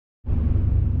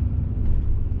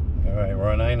Alright,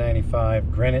 we're on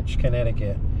I-95, Greenwich,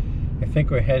 Connecticut. I think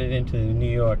we're headed into the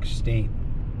New York State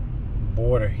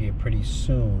border here pretty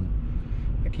soon.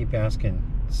 I keep asking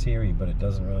Siri, but it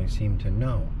doesn't really seem to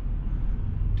know.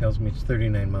 It tells me it's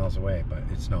 39 miles away, but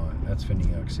it's not. That's for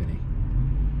New York City.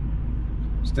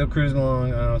 Still cruising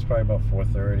along. I don't know, it's probably about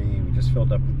 4:30. We just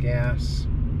filled up with gas.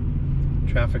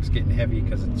 Traffic's getting heavy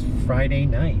because it's Friday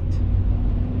night.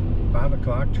 5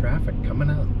 o'clock traffic coming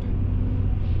up.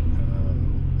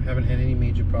 Haven't had any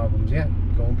major problems yet.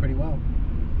 Going pretty well.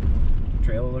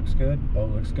 Trailer looks good.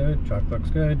 Boat looks good. Truck looks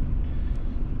good.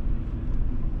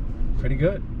 Pretty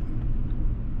good.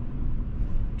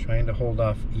 Trying to hold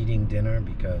off eating dinner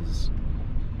because,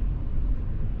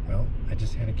 well, I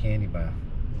just had a candy bar.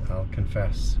 I'll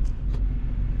confess.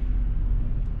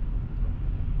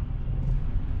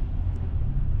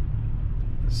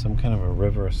 There's some kind of a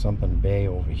river or something, bay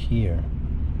over here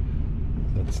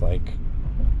that's like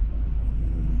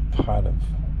part of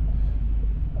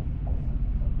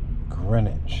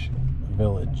Greenwich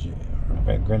Village,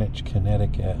 or Greenwich,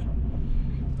 Connecticut.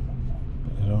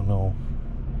 I don't know.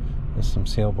 There's some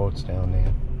sailboats down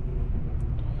there.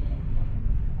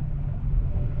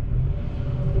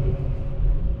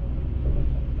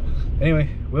 Anyway,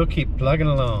 we'll keep plugging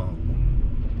along.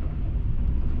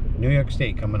 New York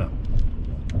State coming up.